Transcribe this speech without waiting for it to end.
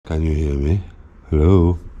Can you hear me?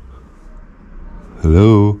 Hello?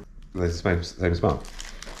 Hello? Is the same smell?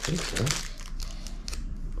 I think so.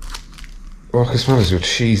 Well, I can smell is your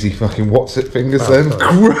cheesy fucking what's-it fingers Oh, then.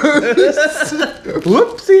 Gross!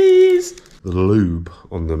 Whoopsies! The lube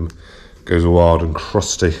on them goes wild and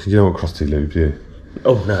crusty. You don't want crusty lube, do you?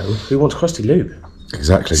 Oh no, who wants crusty lube?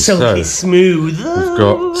 Exactly. Silky smooth. We've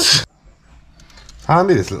got...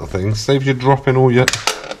 Handy, this little thing. Saves you dropping all your...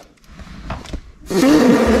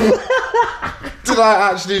 Did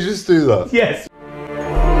I actually just do that? Yes.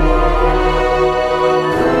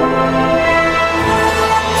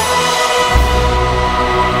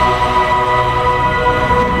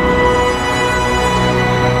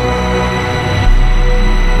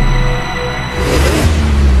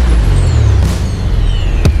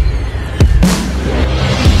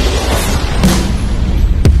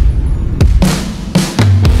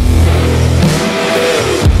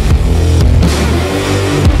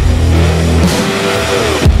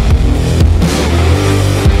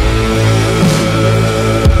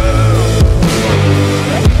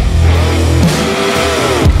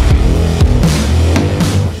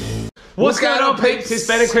 What's going on, peeps? It's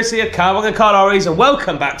Ben and Chris here, Cowabunga Carlaries, and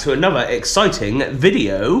welcome back to another exciting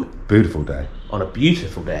video. Beautiful day. On a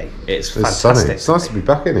beautiful day. It's fantastic. Sunny. It's nice to be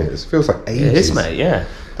back in it. It feels like ages. It is, mate, yeah.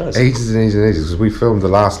 Ages and ages and ages, because we filmed the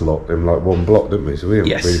last lot in like one block, didn't we? So we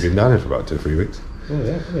haven't really been down here for about 2 or 3 weeks. Oh,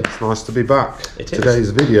 yeah. It's nice to be back. It is.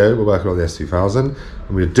 Today's video, we're working on the S2000,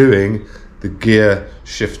 and we're doing the gear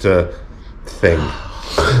shifter thing.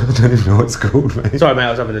 I don't even know what it's called, mate. Sorry, mate, I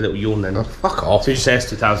was having a little yawn then. Oh, fuck off. So you say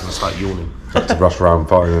S2000 and start yawning. I had to rush around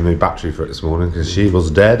finding a new battery for it this morning because she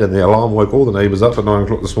was dead and the alarm woke all the neighbours up at 9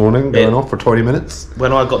 o'clock this morning, going off for 20 minutes.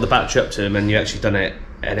 When I got the battery up to him and you actually done it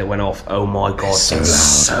and it went off, oh my god, it's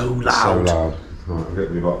so loud. So loud. Right, I'm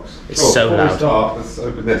getting my box. It's so loud. Before we start, let's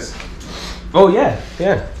open this. Oh yeah.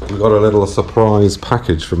 We got a little surprise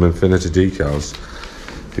package from Infinity Decals,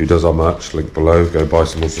 who does our merch, link below. Go buy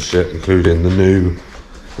some more shit, including the new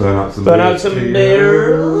Burn Out Some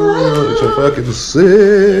Mirror, which are fucking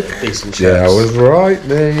sick. Decent shirts. Yeah, I was right,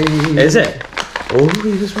 mate. Is it? Oh,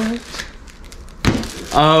 he was right.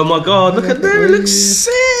 Oh my god, look at them, it looks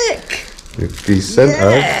sick! He sent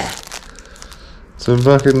us some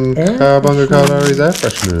fucking Cowabunga Carlaries air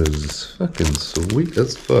fresheners. Fucking sweet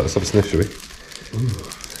as fuck. Let's have a sniff, shall we?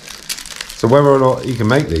 So whether or not you can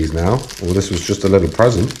make these now, or this was just a little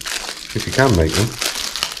present, if you can make them,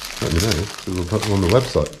 let me know, because we'll put them on the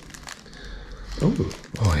website.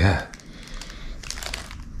 Oh yeah.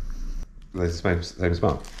 Are they the same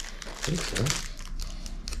smell? I think so.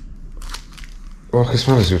 Well, I can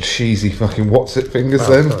smell is your cheesy fucking what's-it fingers Oh,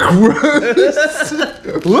 then. Gross!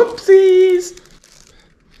 Whoopsies!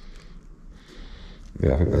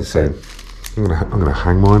 Yeah, I think that's the same. I'm gonna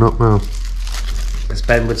hang mine up now. As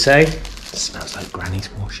Ben would say, it smells like granny's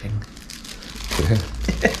washing. Yeah.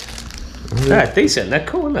 Yeah, decent, they're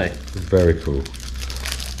cool, aren't they? Very cool.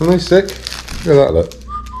 Aren't they sick? Look at that, look.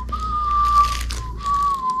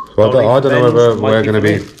 So I don't know whether we're going to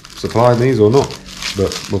be supplying these or not,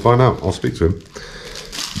 but we'll find out. I'll speak to him.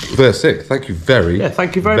 They're sick. Thank you very much.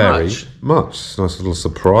 It's a nice little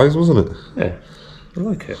surprise, wasn't it? Yeah, I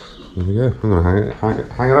like it. There we go. I'm going to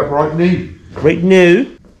hang it up right new. Right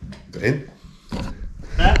new. Is it in?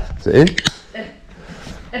 Is it in?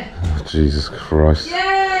 Oh, Jesus Christ. Yay!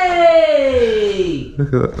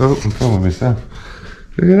 Look at that. Oh, I'm filming myself.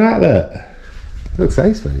 Look at that there. Looks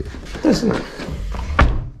ace, mate. Doesn't it?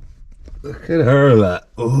 Look at her, that.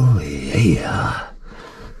 Oh, yeah.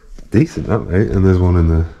 Decent, that, mate. And there's one in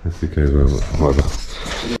the SDK as well. Whatever.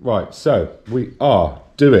 Right, so we are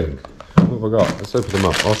doing. What have I got? Let's open them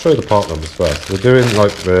up. I'll show you the part numbers first. We're doing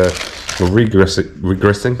like we're regreasing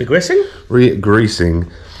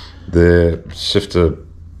the shifter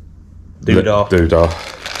doodah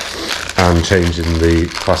and changing the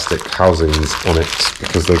plastic housings on it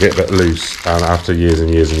because they get a bit loose, and after years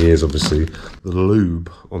and years and years, obviously the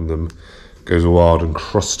lube on them goes wild and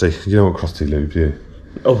crusty. You don't want crusty lube, do you?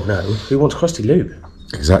 Oh no, who wants crusty lube?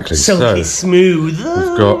 Exactly. Silky smooth.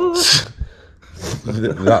 We've got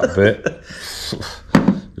that bit.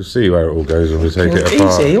 You'll see where it all goes when we take it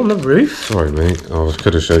apart. Easy on the roof. Sorry, mate. I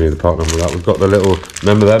could have shown you the part number of that. We've got the little.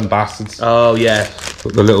 Remember them bastards? Oh yeah.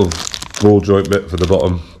 Got the little ball joint bit for the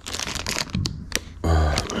bottom.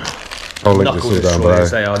 I'll link this all down below.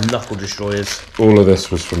 They are knuckle destroyers. All of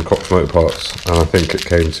this was from Cox Motor Parts, and I think it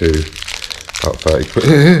came to about 30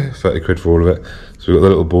 quid, 30 quid for all of it. So we've got the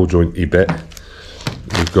little ball jointy bit.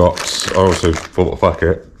 We've got. I also thought, fuck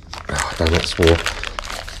it. Oh, damn it, swore.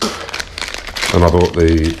 And I bought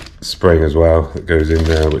the spring as well that goes in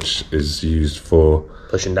there, which is used for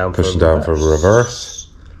pushing down for a reverse.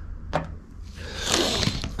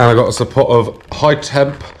 And I got us a pot of high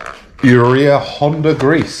temp urea Honda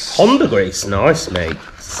grease. Honda grease, nice, mate.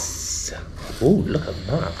 Oh, look at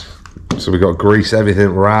that. So we got to grease everything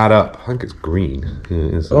right up. I think it's green. Yeah,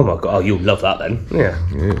 it is. Oh my god, oh, you'll love that then. Yeah.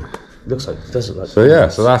 Yeah. Looks like, does it like... So yeah,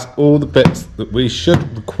 so that's all the bits that we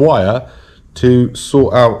should require to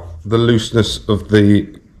sort out the looseness of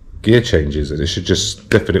the gear changes, and it should just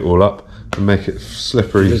stiffen it all up and make it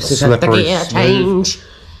slippery change.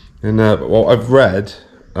 And what I've read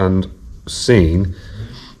and seen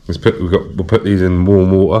is we'll put these in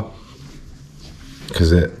warm water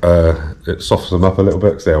because it softens them up a little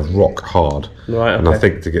bit because they are rock hard. Right. Okay. And I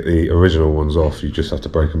think to get the original ones off, you just have to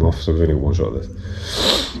break them off. So we've only got one shot of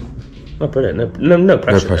this. Oh, brilliant. No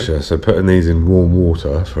pressure. No pressure. Then. So putting these in warm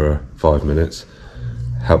water for 5 minutes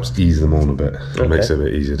helps ease them on a bit. It makes it a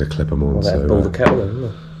bit easier to clip them on. Well, so boil the kettle then, isn't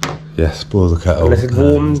it? Yes, boil the kettle. Let it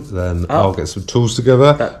warm. Then I'll get some tools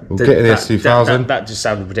together. We'll get in the S2000. That just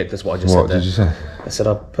sounded ridiculous. What I just said. What did you say? I said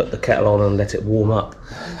I'll put the kettle on and let it warm up.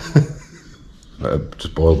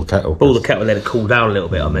 Just boil the kettle. Boil the kettle and let it cool down a little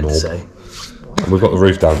bit. I meant to say. And we've got the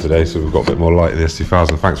roof down today, so we've got a bit more light in the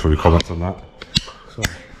S2000. Thanks for your comments on that. Sorry.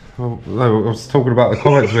 Oh, no, I was talking about the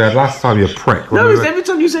comments we had last time, you prick. No, every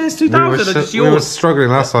time you say S2000, we were struggling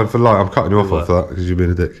last time for light. I'm cutting you off after that because you've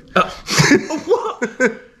been a dick.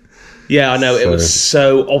 What? Yeah, I know. It was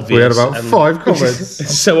so obvious. We had about 5 comments.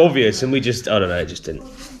 It's so obvious, and we just, I don't know, it just didn't.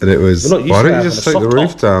 And it was, why don't you just take the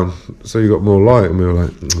roof down so you got more light? And we were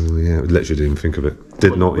like, oh, yeah, we literally didn't even think of it.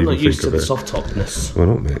 Did not even think of it. We're not used to the soft topness. Why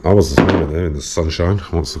not, mate? I was this morning there in the sunshine.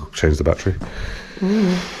 I want to change the battery.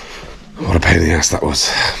 What a pain in the ass that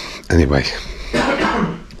was. Anyway,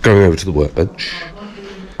 going over to the workbench.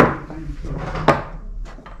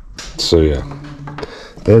 So yeah,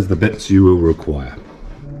 there's the bits you will require.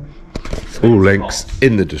 All links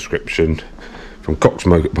in the description from Cox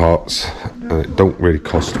Motor Parts, and it don't really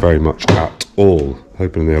cost very much at all.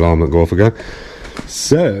 Hoping the alarm won't go off again.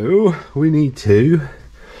 So we need to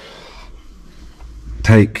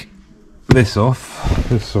take this off,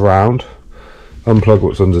 this surround, unplug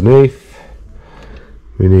what's underneath.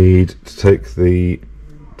 We need to take the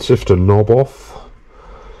shifter knob off,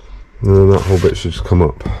 and then that whole bit should just come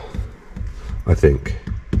up, I think.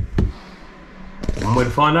 One way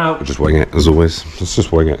to find out. We'll just wing it, as always. Let's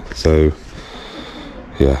just wing it. So,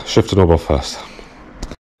 yeah, shifter knob off first.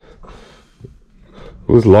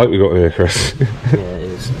 What was light we got in here, Chris? Yeah, it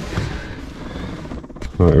is.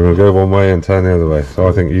 Right, we're going to go one way and turn the other way. So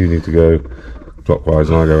I think you need to go clockwise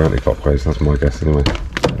and I go anti-clockwise. That's my guess anyway.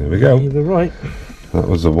 There we go. You're right. That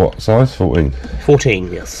was a what size? 14?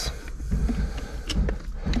 14, yes.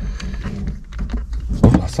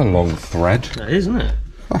 Oh, that's a long thread. That is, isn't it?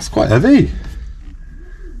 That's quite heavy.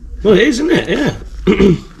 Well, it is, isn't it? Yeah.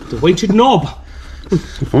 The weighted knob. The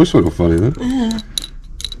voice went all funny then. Yeah.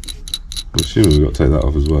 I'm assuming we've got to take that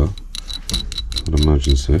off as well. I'd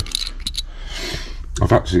imagine so.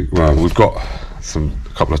 I've actually, well, we've got a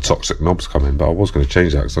couple of toxic knobs coming, but I was going to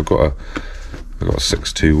change that because I've got a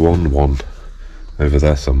 6211 one over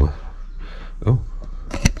there somewhere. Oh.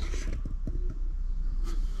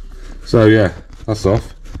 So yeah, that's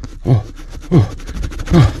off. Oh,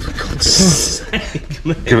 for God's sake,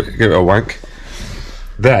 mate. Give it a wank.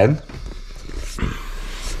 Then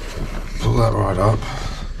pull that right up.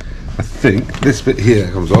 I think this bit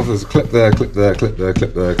here comes off. There's a clip there, clip there, clip there,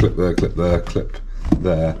 clip there, clip there, clip there, clip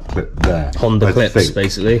there, clip there. Honda clips,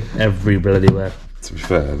 basically. Every bloody where. To be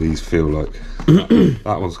fair, these feel like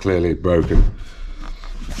that one's clearly broken,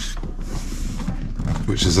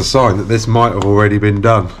 which is a sign that this might have already been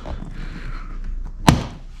done.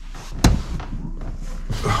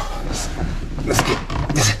 Let's get.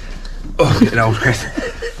 Oh, getting old, Chris.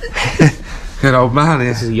 Good old man here.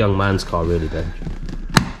 This is a young man's car, really, Ben.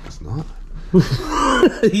 It's not.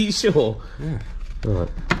 Are you sure? Yeah. All right.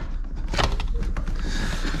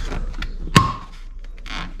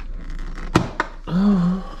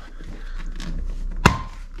 Oh.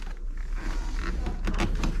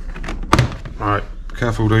 Alright,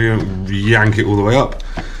 careful do you don't yank it all the way up,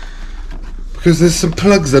 because there's some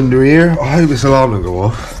plugs under here. I hope this alarm don't go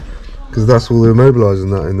off, because that's all the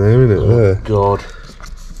immobilising that in there, isn't it? Oh, there. God.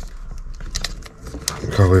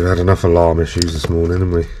 God, we've had enough alarm issues this morning,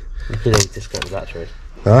 haven't we? You could always discount the battery.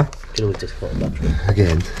 Huh? You could always discount the battery.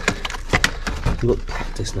 Again. You've got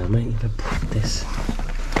practice now, mate. You've got practice.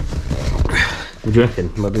 What do you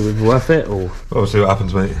reckon? Might be worth it, or? Well, we'll see what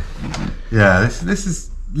happens, mate. Yeah, this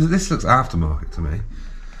looks aftermarket to me.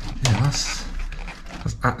 Yeah, that's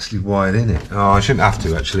actually wired in it. Oh, I shouldn't have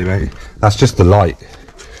to actually, mate. That's just the light.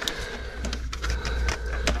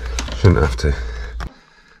 Shouldn't have to.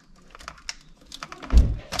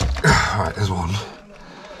 Right, there's one.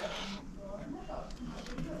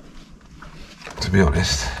 to be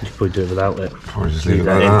honest. You could probably do it without it. Probably just leave it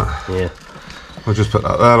like that. Yeah. I'll just put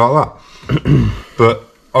that there like that. But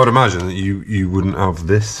I would imagine that you wouldn't have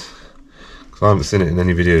this, because I haven't seen it in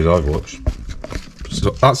any videos I've watched.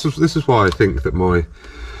 So this is why I think that my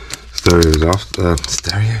stereo is after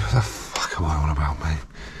stereo. What the fuck am I on about, mate?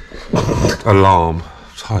 Alarm.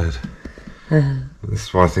 I'm tired. This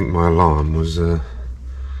is why I think my alarm was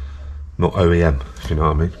not OEM, if you know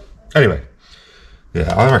what I mean. Anyway,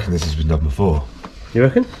 yeah, I reckon this has been done before. You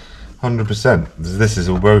reckon? 100%. This is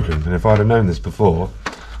all broken, and if I'd have known this before,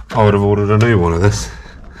 I would have ordered a new one of this.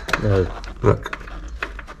 No. Look.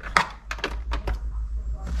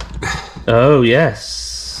 Oh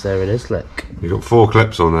yes, there it is. Look. You've got 4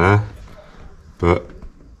 clips on there, but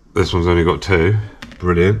this one's only got 2.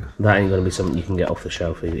 Brilliant. That ain't gonna be something you can get off the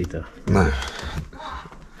shelf either. No.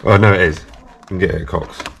 Oh no, it is. You can get it at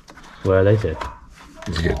Cox. Where are they to?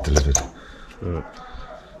 To get it delivered.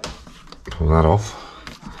 Pull that off.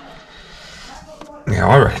 Yeah,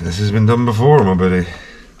 I reckon this has been done before, my buddy.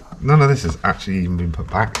 None of this has actually even been put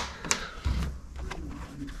back.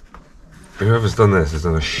 Whoever's done this has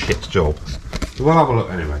done a shit job. So we'll have a look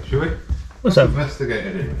anyway, shall we? What's that? Investigate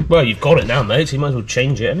it anyway. Well, you've got it now, mate, so you might as well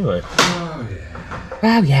change it anyway. Oh yeah.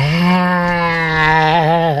 Oh yeah.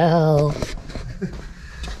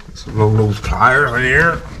 Some long nose pliers in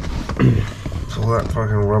here. Pull that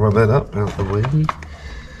fucking rubber bit up out the way.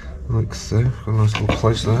 Like so. Got a nice little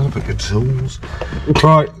place there to put your tools.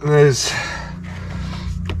 Right, there's.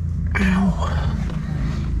 Ow.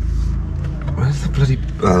 Where's the bloody.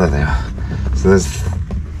 Oh, there they are. So there's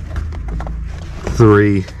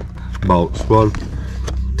 3 bolts. 1,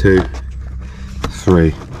 2,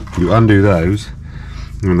 3. You undo those,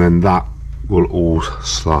 and then that will all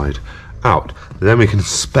slide out. Then we can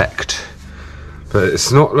inspect. But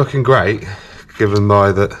it's not looking great, given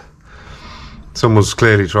by that someone's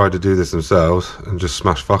clearly tried to do this themselves and just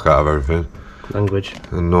smash fuck out of everything. Language.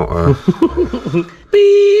 And not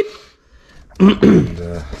Beep.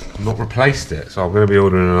 and, not replaced it. So I'm going to be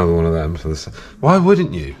ordering another one of them for this. Why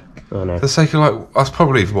wouldn't you? Oh no. For the sake of like, that's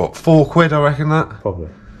probably what, £4, I reckon that. Probably.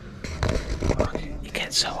 You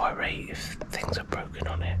get so irate if things are broken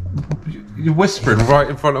on it. You're whispering right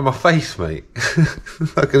in front of my face, mate.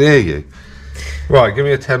 I can hear you. Right, give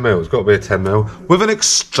me a 10mm. It's got to be a 10mm with an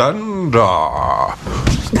extender.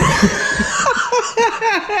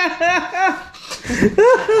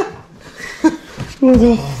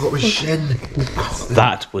 Oh, I've got my shin.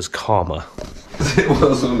 That was karma. It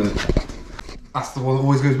was, wasn't it? That's the one that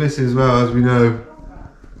always goes missing as well, as we know.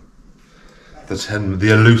 The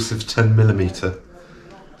elusive 10mm.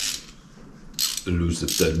 Elusive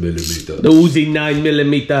 10mm. The Uzi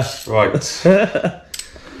 9mm. Right.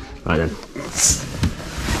 Right then.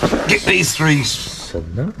 Get these 3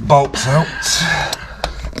 bolts out.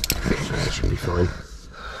 That should be fine.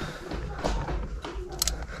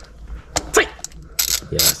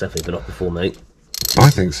 Yeah, that's definitely been up before, mate. I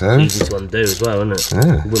think so. Easy to undo as well, isn't it?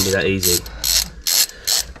 Yeah. It wouldn't be that easy.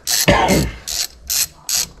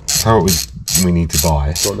 How what we need to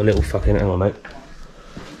buy. You want the little fucking... Hang on, mate.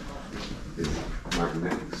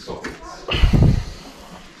 Magnetic sockets.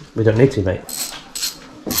 We don't need to, mate.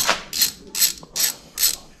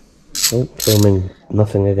 Oh, filming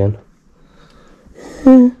nothing again.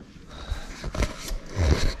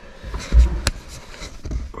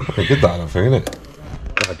 Pretty good that, I think, isn't it?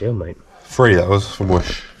 Ideal, mate. Free, that was, from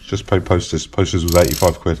Wish. Just paid posters. Posters was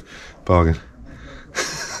 £85. Bargain.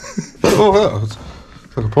 Oh, that was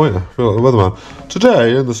like a pointer. I feel like the weatherman.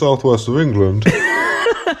 Today, in the southwest of England,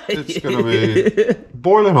 it's going to be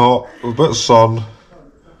boiling hot, with a bit of sun.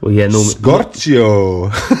 Well, yeah, normally...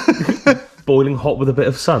 Scorchio! Boiling hot with a bit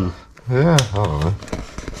of sun. Yeah, I don't know.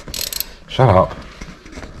 Shut up.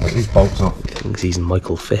 Take these bolts off. Thinks he's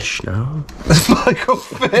Michael Fish now. Michael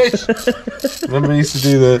Fish! Remember he used to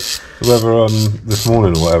do the weather on this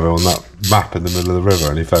morning or whatever on that map in the middle of the river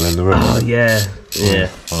and he fell in the river? Oh, yeah. Yeah.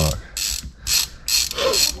 Fuck.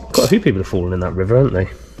 Quite a few people have fallen in that river, haven't they?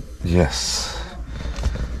 Yes.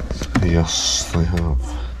 Yes, they have.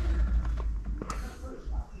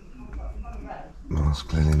 Well, that's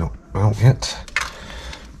clearly not out yet.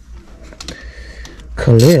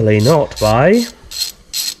 Clearly not, bye.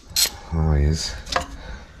 Oh, he is.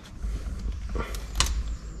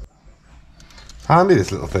 Handy,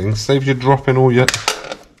 this little thing. Saves you dropping all your...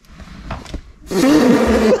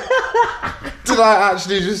 Did I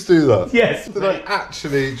actually just do that? Yes, Did I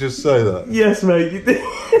actually just say that? Yes, mate. You did.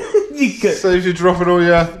 You could. Saves you dropping all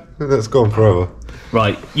your... That's gone forever.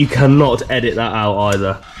 Right, you cannot edit that out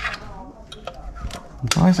either.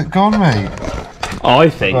 Why is it gone, mate? I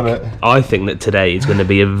think that today is going to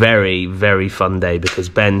be a very, very fun day because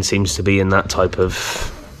Ben seems to be in that type of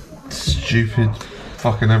stupid,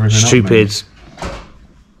 fucking everything. Stupid,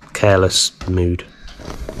 careless mood.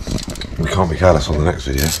 We can't be careless on the next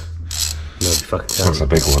video. No, we fucking can't. That's a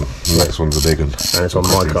big one. The next one's a big one. And it's on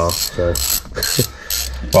my car, so.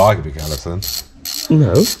 But I could be careless then.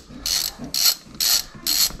 No.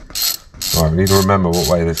 Right, we need to remember what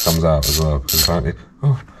way this comes out as well, because apparently,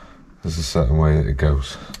 there's a certain way that it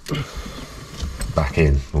goes. Back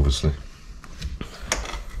in, obviously.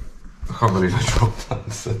 I can't believe I dropped that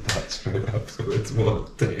and said that straight up towards my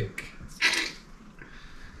dick.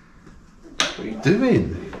 What are you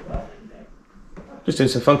doing? Just doing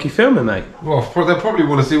some funky filming, mate. Well, they probably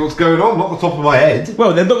want to see what's going on, not the top of my head.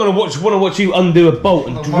 Well, they're not going to want to watch you undo a bolt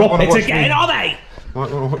and drop it again, are they?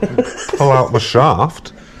 Might want to pull out my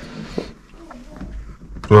shaft.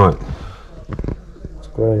 Right. What's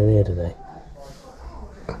growing in here today?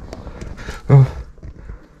 Oh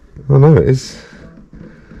no, it is.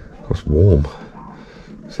 It's warm.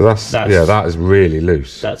 So that's yeah, that is really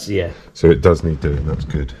loose. That's So it does need doing. That's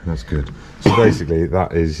good. That's good. So basically,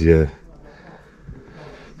 that is your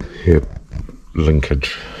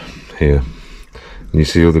linkage here. And you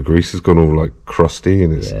see all the grease has gone all like crusty,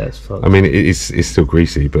 and it's. Yeah, it's fun. I mean, it's still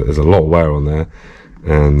greasy, but there's a lot of wear on there,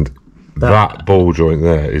 and that ball joint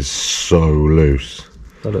there is so loose.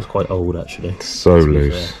 That looks quite old, actually. So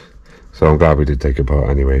loose. So I'm glad we did take it apart,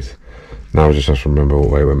 anyways. Now I just have to remember what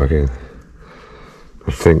way it went back in.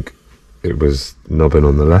 I think it was nubbin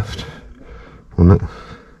on the left, wasn't it?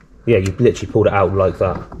 Yeah, you literally pulled it out like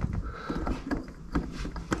that.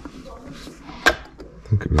 I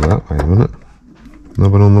think it was that way, wasn't it?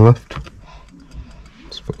 Nubbin on the left.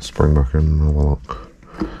 Let's put the spring back in and have a look.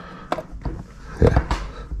 Yeah.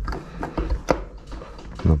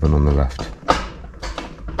 Nubbin on the left.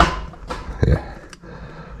 Yeah.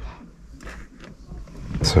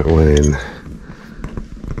 So it went in.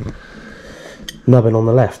 Nubbin on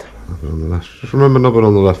the left. Nubbin on the left. Just remember nubbin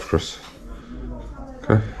on the left, Chris.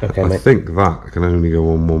 Okay. Okay, I mate. think that can only go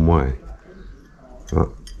on one way.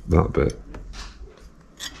 That bit.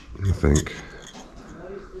 I think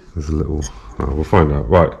there's a little. Oh, we'll find out.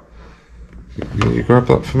 Right. You grab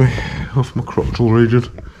that for me off my crotchal region.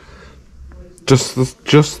 Just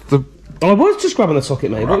the. Oh, I was just grabbing the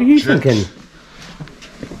socket, mate. What were you thinking?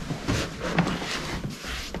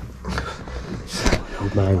 The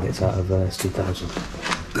old man gets out of S2000.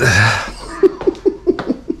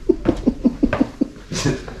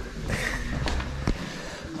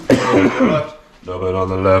 Nubbin on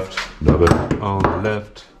the left. Nubbin on the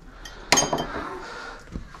left.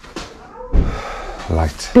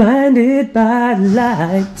 Light. Blinded by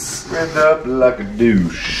lights. End up like a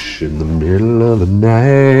douche in the middle of the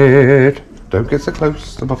night. Don't get so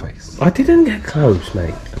close to my face. I didn't get close,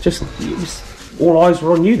 mate. All eyes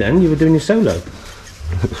were on you then. You were doing your solo.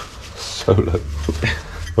 Solo.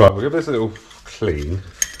 Right, we'll give this a little clean.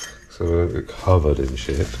 So we're covered in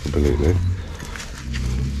shit completely.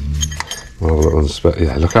 Well,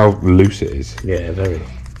 yeah, look how loose it is. Yeah, very.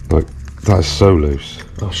 Like, that is so loose.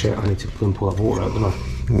 Oh shit, I need to go and pull that water out, don't I?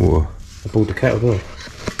 Water. I pulled the kettle, didn't I?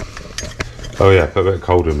 Oh yeah, put a bit of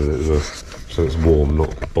cold in with it as well. So it's warm,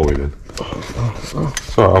 not boiling. It's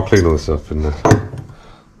alright, I'll clean all this up and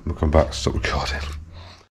we'll come back, stop recording.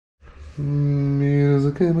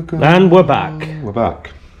 And we're back. We're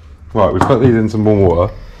back. Right, we've put these in some warm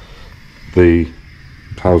water. The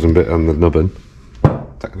 1000 bit and the nubbin.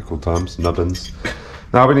 Technical terms, nubbins.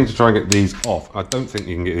 Now we need to try and get these off. I don't think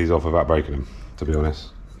you can get these off without breaking them, to be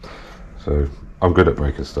honest. So I'm good at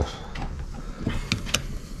breaking stuff.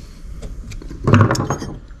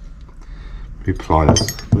 Maybe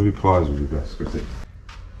pliers. Maybe pliers would be best, Chrissy.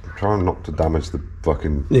 I'm trying not to damage the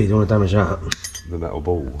fucking. Yeah, you don't want to damage that. The metal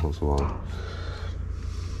ball. That's why.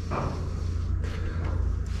 I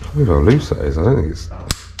don't know how loose that is. I don't think it's.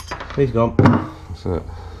 He's gone. That's it.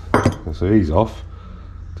 So he's off.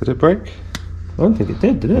 Did it break? I don't think it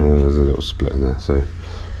did it? There's a little split in there, so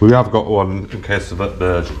we have got one in case of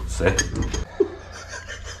emergency.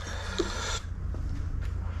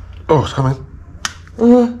 Oh, it's coming.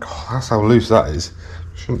 God, that's how loose that is.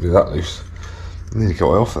 Shouldn't be that loose. I need to get it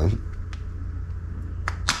off then.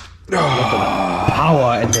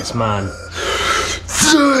 Power in this man.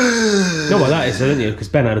 You know what that is, don't you? Because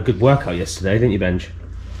Ben had a good workout yesterday, didn't you, Benj?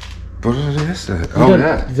 What did I do yesterday? Oh,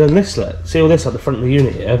 yeah. You've done this, look. See all this at the front of the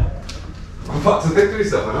unit, yeah? I'm about to think to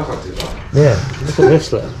myself, I know how to do that. Yeah, look at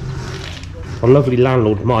this, look. Our lovely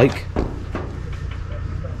landlord, Mike,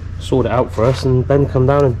 sorted it out for us, and Ben come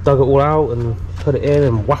down and dug it all out and put it in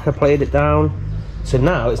and whacker plated it down. So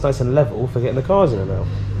now it's nice and level for getting the cars in and out.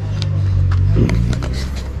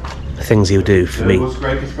 things he'll do for me.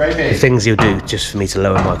 Scrapey, scrapey. The things he'll do just for me to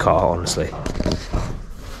lower my car, honestly.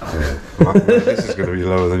 Yeah. This is going to be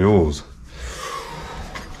lower than yours.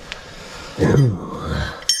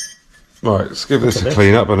 Right, let's give this a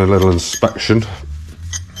clean up and a little inspection.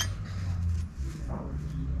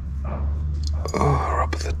 Oh,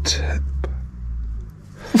 up the tip.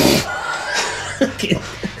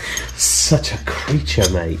 Such a creature,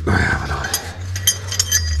 mate. Haven't I?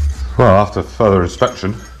 Well, after further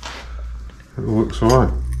inspection, it looks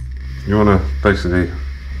alright. You want to basically,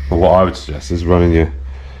 well, what I would suggest is running your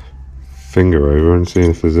finger over and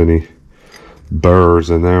seeing if there's any burrs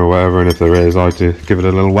in there or whatever, and if there is, I'd give it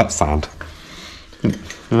a little wet sand. You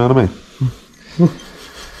know what I mean?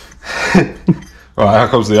 Right, here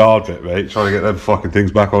comes the hard bit, mate. Trying to get them fucking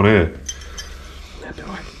things back on here.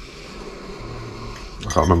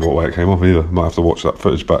 I can't remember what way it came off either. Might have to watch that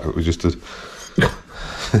footage back that we just did.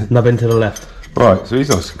 Nubbin to the left. Right, so he's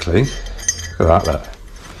nice and clean. Look at that, look.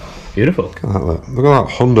 Beautiful. Look at that, look. Look at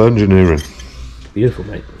that Honda engineering. Beautiful,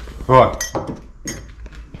 mate. Right.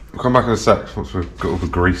 We'll come back in a sec once we've got all the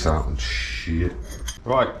grease out and shit.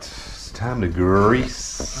 Right, it's time to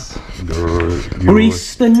grease.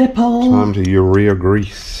 Grease the nipple. Time to urea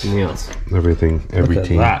grease. Yes. Everything, Look at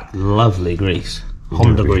everything. that lovely grease.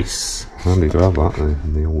 Honda grease. Handy to have that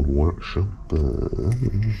in the old workshop.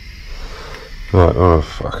 Right, oh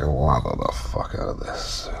fucking lather the fuck out of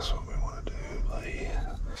this. That's what we want to do, buddy.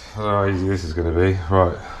 How easy this is going to be.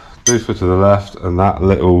 Right, doofer to the left, and that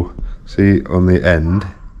little, see on the end,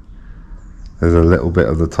 there's a little bit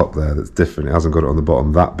of the top there that's different. It hasn't got it on the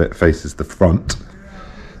bottom. That bit faces the front,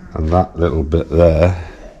 and that little bit there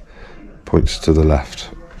points to the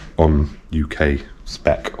left on UK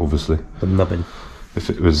spec, obviously. The nubbin. If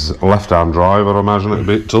it was a left-hand drive, I'd imagine it'd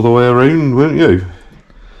be the other way around, wouldn't you?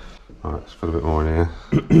 Right, let's put a bit more in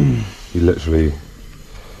here. You literally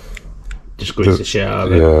just grease the shit out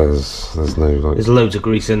of it. Yeah, there's no like. There's loads of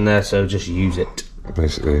grease in there, so just use it.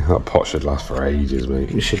 Basically, that pot should last for ages, mate.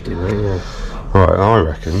 It should do, mate. Yeah. Right, I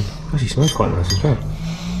reckon. Actually, smells quite nice as well.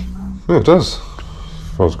 Yeah, it does.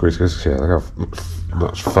 False grease goes. Yeah, look how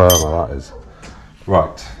much firmer that is.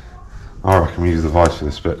 Right, I reckon we use the vice for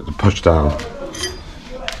this bit to push down.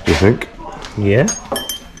 Do you think? Yeah.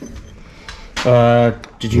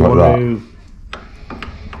 Did you Like want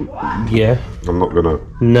to? Yeah. I'm not gonna.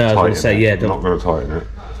 No, I was gonna say yeah. I'm not gonna tighten it.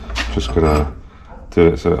 Just gonna do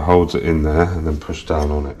it so it holds it in there and then push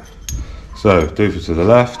down on it. So doofer to the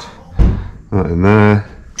left, that in there,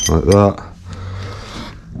 like that.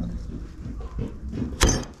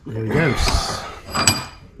 There we go.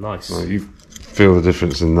 Nice. Now you feel the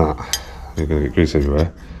difference in that. You're gonna get grease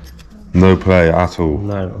everywhere. No play at all.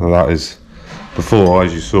 No. Now that is before,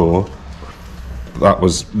 as you saw. That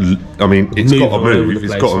was, I mean, it's got to move.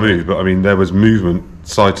 It's got to move, but I mean, there was movement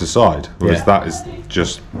side to side, whereas that is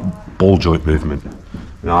just ball joint movement. You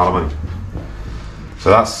know what I mean? So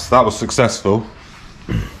that was successful.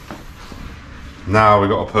 Now we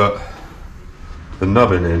got to put the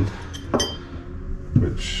nubbin in,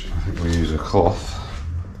 which I think we use a cloth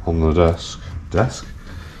on the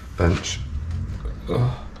bench.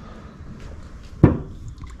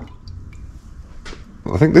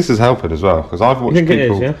 I think this is helping as well, because I've watched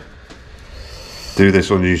people do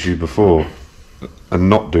this on YouTube before and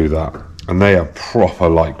not do that, and they are proper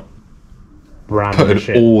like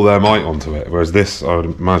putting all their might onto it, whereas this, I would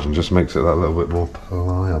imagine, just makes it that little bit more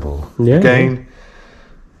pliable. Yeah. Again,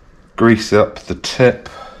 grease up the tip.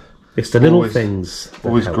 It's the little things.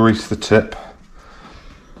 Always grease the tip.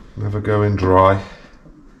 Never go in dry.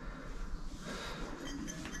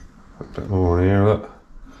 A bit more in here, look.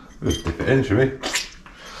 Just dip it in, should we?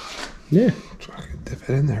 Yeah. Try to dip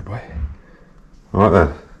it in there, boy. Right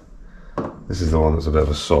then. This is the one that's a bit of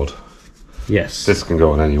a sod. Yes. This can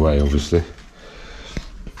go on any way, obviously.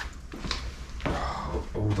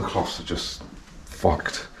 All the cloths are just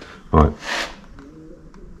fucked. Right.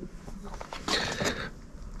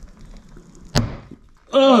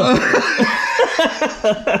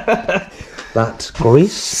 That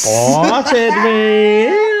grease spotted me.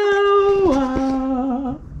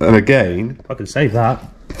 And again, I can save that.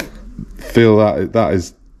 feel that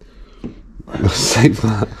is save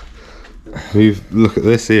that. Look at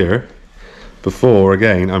this here. Before,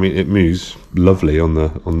 again, I mean, it moves lovely on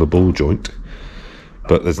the ball joint,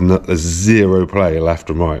 but there's zero play left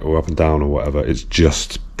and right or up and down or whatever. It's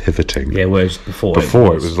just pivoting. Yeah, whereas before it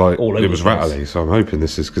was like it was rattly. So I'm hoping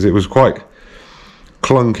this is, because it was quite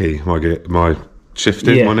clunky. My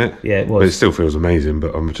shifting on it. Yeah, it was. But it still feels amazing.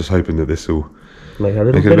 But I'm just hoping that this will make it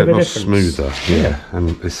a bit more difference. smoother. Yeah, and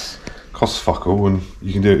this costs fuck all, and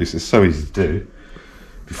you can do it. It's so easy to do.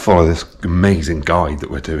 If you follow this amazing guide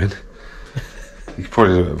that we're doing. You could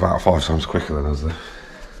probably do it about 5 times quicker than us though.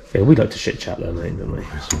 Yeah, we like to shit chat though, mate, don't we?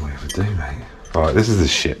 That's all we ever do, mate. Right, this is the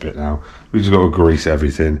shit bit now. We just got to grease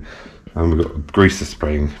everything. And we've got to grease the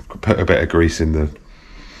spring, put a bit of grease in the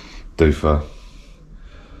doofer.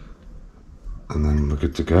 And then we're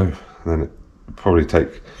good to go. And then it probably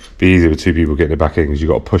be easier with 2 people getting it back in because you've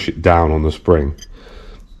got to push it down on the spring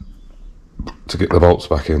to get the bolts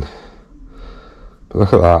back in. But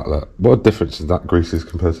look at that, look. What a difference that grease is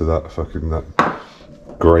compared to that fucking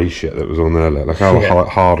grey shit that was on there. Look how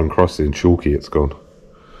hard and crusty and chalky it's gone.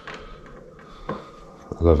 I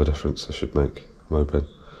love a difference I should make, I'm hoping.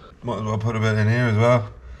 Might as well put a bit in here as well.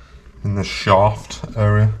 In the shaft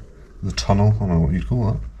area. The tunnel, I don't know what you'd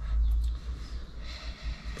call that.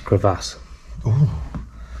 Crevasse. Ooh.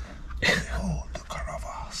 Oh, the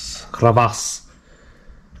crevasse. Crevasse.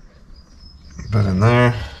 A bit in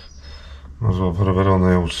there. Might as well put a bit on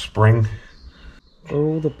the old spring.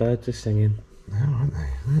 Oh, the birds are singing. Yeah, aren't they?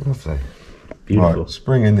 They're lovely. Beautiful. Right,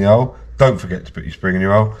 spring in the hole. Don't forget to put your spring in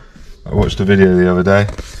your hole. I watched a video the other day.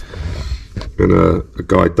 And a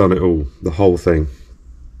guy done it all, the whole thing.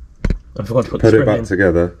 I forgot to put it back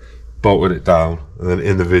together, bolted it down, and then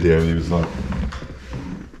in the video he was like,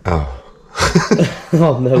 "Oh,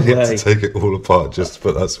 oh no he had way!" to take it all apart just to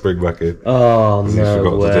put that spring back in. Oh he no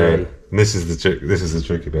forgot way! to do it. And this is the trick. This is the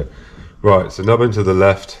tricky bit. Right, so nubbin to the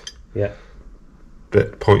left. Yeah.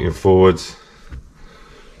 Bit pointing forwards,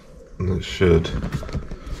 and it should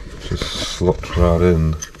just slot right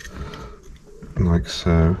in, like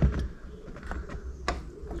so.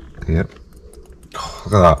 Yep. Oh,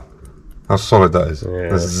 look at that. How solid that is. Yeah.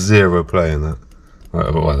 There's zero play in that.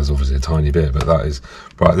 Right, well, there's obviously a tiny bit, but that is...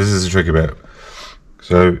 Right, this is the tricky bit.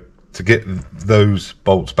 So, to get those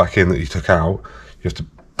bolts back in that you took out, you have to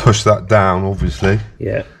push that down, obviously.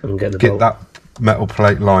 Yeah, and get that metal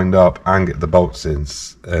plate lined up and get the bolts in.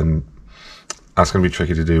 And that's going to be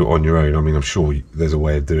tricky to do on your own. I mean, I'm sure there's a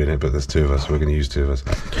way of doing it, but there's 2 of us, so we're going to use 2 of us.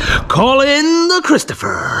 Call in the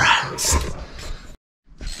Christopher.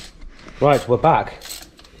 Right, we're back.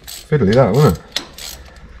 Fiddly that, wasn't it?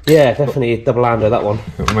 Yeah, definitely a double hander, that one.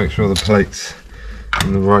 Got to make sure the plate's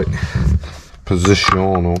in the right position.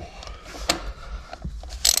 Or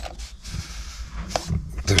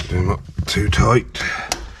don't do them up too tight.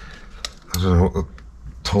 I don't know what the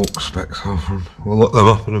torque specs are from. We'll look them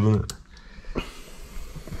up in a minute.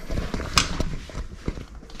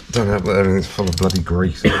 Don't have that everything's full of bloody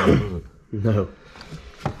grease. No.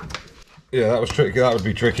 Yeah, that was tricky. That would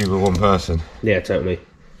be tricky with one person. Yeah, totally.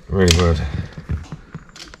 Really would.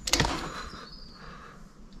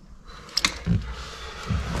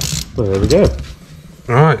 Well, there we go.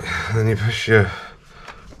 Right, then you push your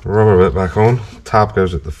rubber bit back on. Tab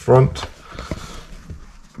goes at the front.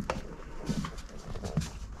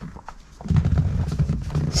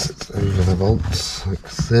 Sits over the bolts like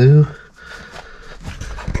so.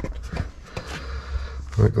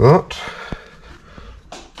 Like that.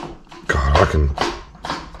 God,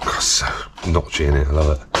 so notchy in it, I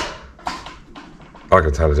love it. I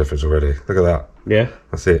can tell the difference already. Look at that. Yeah.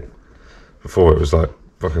 That's it. Before it was like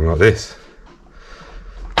fucking like this.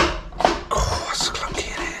 Oh, it's clunky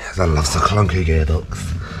in it. I love the clunky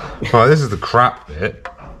gearbox. Right, this is the crap bit.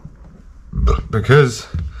 Because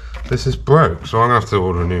this is broke, so I'm going to have to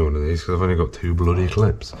order a new one of these because I've only got 2 bloody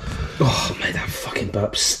clips. Oh, mate, that fucking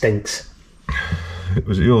burp stinks.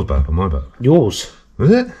 Was it yours burp or my burp? Yours.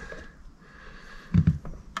 Was it?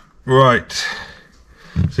 Right.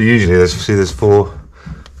 So usually there's 4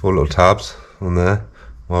 little tabs on there.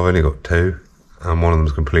 Well, I've only got 2, and one of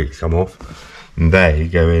them's completely come off. And they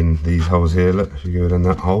go in these holes here. Look, if you go in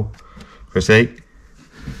that hole, Chrissy.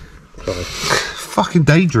 Sorry. Fucking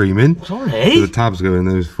daydreaming. Sorry. So the tabs go in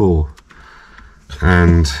those 4,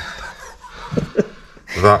 and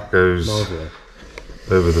that goes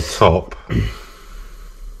over the top, and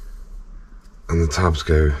the tabs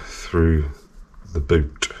go through the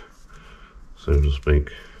boot, so to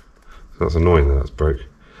speak. So that's annoying that that's broke.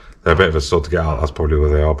 They're a bit of a sod to get out, that's probably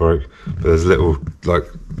where they are broke. But there's little, like,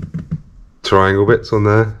 triangle bits on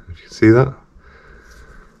there, if you can see that.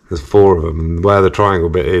 There's 4 of them, and where the triangle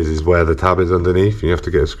bit is where the tab is underneath. And you have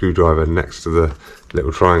to get a screwdriver next to the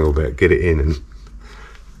little triangle bit, get it in and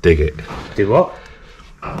dig it. Do what?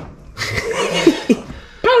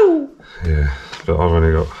 Yeah, but I've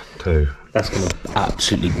only got 2. That's going to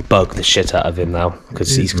absolutely bug the shit out of him now,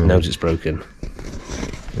 because he knows it's broken.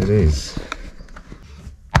 It is.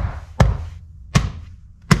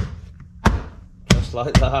 Just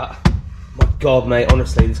like that. My God, mate,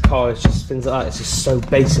 honestly, this car is just things like that. It's just so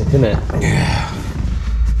basic, isn't it? Yeah.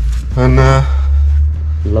 And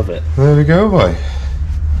love it. there we go, boy.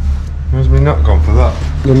 Where's my nut gone for that?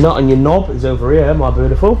 Your nut and your knob is over here, my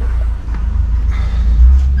beautiful.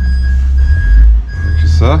 Thank you,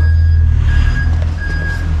 sir.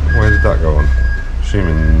 Where did that go on?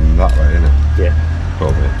 Assuming that way, innit? Yeah.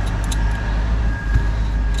 Probably.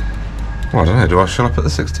 Well, I don't know, shall I put the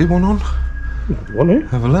 61 on? Want to?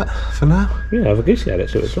 Have a look for now? Yeah, have a goosey at it,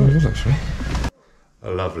 see what it's like. Actually.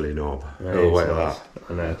 A lovely knob. Oh, wait nice. that.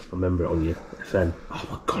 I know, I remember it on your FN. Oh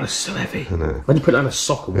my god, it's so heavy. I know. When you put it on a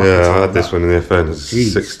sock and Yeah, I had this one in the FN. It's a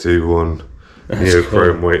 621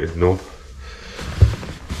 neochrome weighted knob.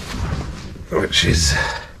 Which is...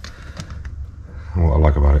 what I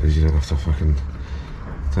like about it is you don't have to fucking...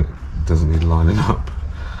 it doesn't need lining up.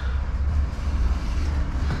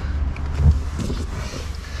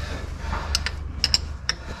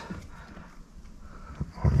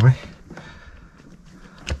 Right way.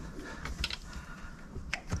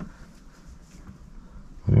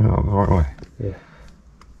 You're not the right way. Yeah.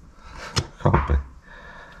 Can't be.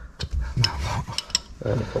 No, not.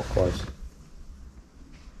 Clockwise.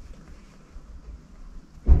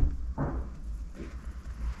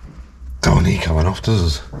 Don't need coming off,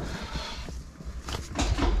 does it?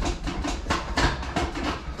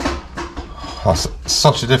 That's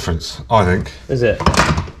such a difference, I think. Is it?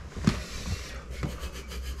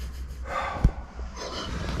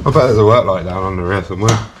 I bet there's a work light down under here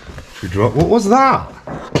somewhere. Should we drop? What was that?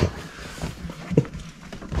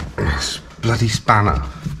 Bloody spanner.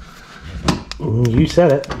 You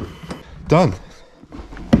said it. Done.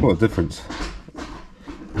 What a difference.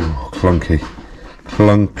 Oh, clunky.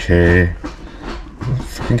 Clunky. What the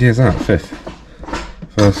fucking gear is that? Fifth.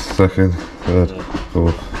 First, second, third,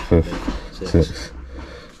 fourth, fifth, sixth.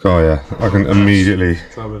 Oh yeah, I can immediately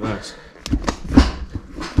try reverse.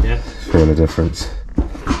 Yeah. Feel the difference.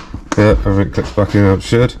 Yeah, everything clicks back in how it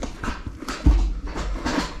should.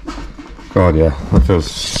 God, yeah, that feels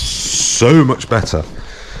so much better.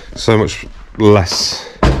 So much less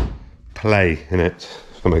play in it,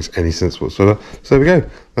 if that makes any sense whatsoever. So there we go.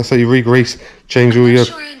 That's how you re-grease, change all your...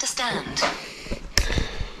 Sure I understand.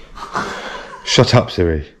 Shut up,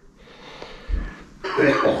 Siri.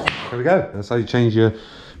 There we go. That's how you change your...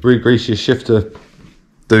 re-grease your shifter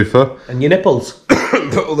doofer. And your nipples.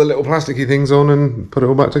 Put all the little plasticky things on and put it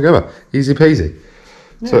all back together. Easy peasy.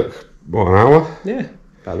 Yeah. Took, what, an hour? Yeah.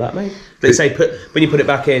 About that, mate. They say when you put it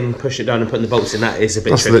back in, push it down and put the bolts in, that is a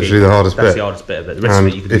bit That's tricky. literally the hardest bit. That's the hardest bit of it. The rest and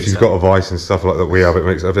of it you can do if you've got a vice and stuff like that we have, it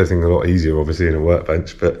makes everything a lot easier, obviously, in a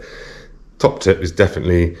workbench. But top tip is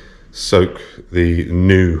definitely soak the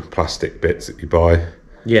new plastic bits that you buy.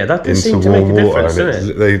 Yeah, that does seem to make a difference,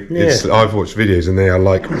 doesn't it? I've watched videos and they are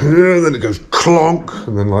like, then it goes clonk,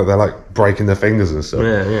 and then like they're like breaking their fingers and stuff.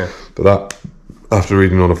 Yeah, yeah. But that, after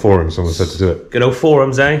reading on a forum, someone said to do it. Good old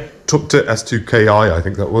forums, eh? Took to S2KI, I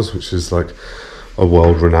think that was, which is like a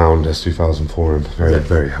world-renowned S2000 forum. Very,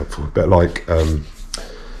 very helpful. A bit like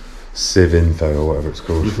Civ Info or whatever it's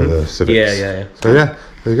called for the civics. Yeah. So yeah,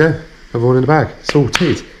 there you go. Everyone in the bag.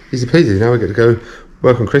 Sorted. Easy peasy. Now we get to go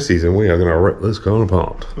work on Chrissy's and we are going to rip this car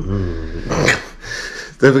apart.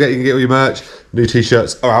 Don't forget you can get all your merch. New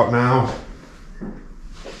t-shirts are out now.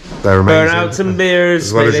 They're amazing. Burn out some beers,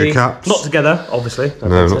 as well as your caps. Not together, obviously.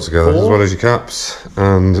 No, not together. As well as your caps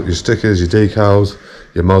and your stickers, your decals,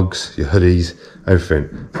 your mugs, your hoodies,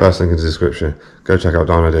 everything. First link in the description. Go check out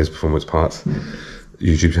Dynodaze Performance Parts.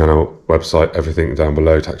 YouTube channel, website, everything down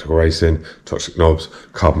below. Tactical racing, toxic knobs,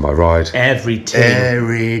 carbon by ride.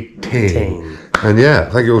 Everything. And yeah,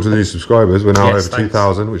 thank you all to the new subscribers. We're now over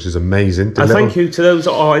 2,000, which is amazing. And thank you to those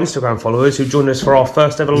our Instagram followers who joined us for our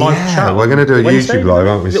first ever live chat. We're going to do a YouTube live,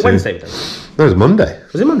 aren't we? Was it Wednesday? No, it was Monday.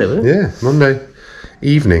 Was it Monday, was it? Yeah, Monday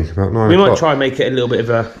evening, about 9 o'clock. We might try and make it a little bit of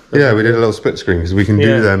a... Yeah, we did a little split screen because we can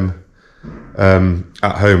do them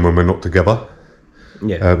at home when we're not together.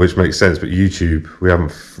 Yeah, which makes sense, but YouTube, we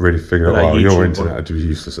haven't really figured out. Well, your internet would be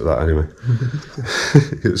useless at that anyway.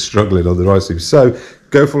 It's struggling on the right stream. So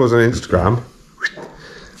go follow us on Instagram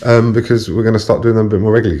because we're going to start doing them a bit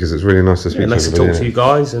more regularly because it's really nice to speak to nice to talk to you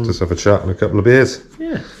guys and just have a chat and a couple of beers.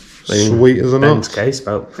 Yeah, sweet as a nut. Ben's case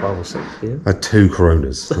about 5 or 6. Yeah, I had 2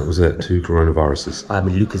 coronas. That was it. 2 coronaviruses. I'm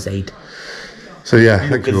a Lucasade. So yeah,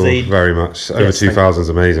 thank you all very much. Over 2,000 is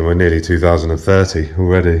amazing. We're nearly 2,030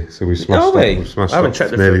 already. So we smashed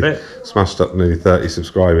up nearly 30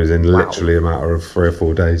 subscribers in literally a matter of 3 or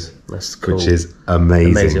 4 days. That's cool. Which is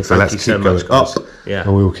amazing. So let's keep going up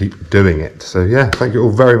and we will keep doing it. So yeah, thank you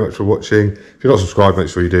all very much for watching. If you're not subscribed, make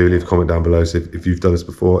sure you do. Leave a comment down below. So if you've done this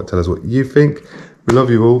before, tell us what you think. We love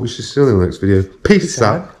you all. We shall see you in the next video. Peace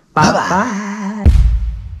out. Bye bye.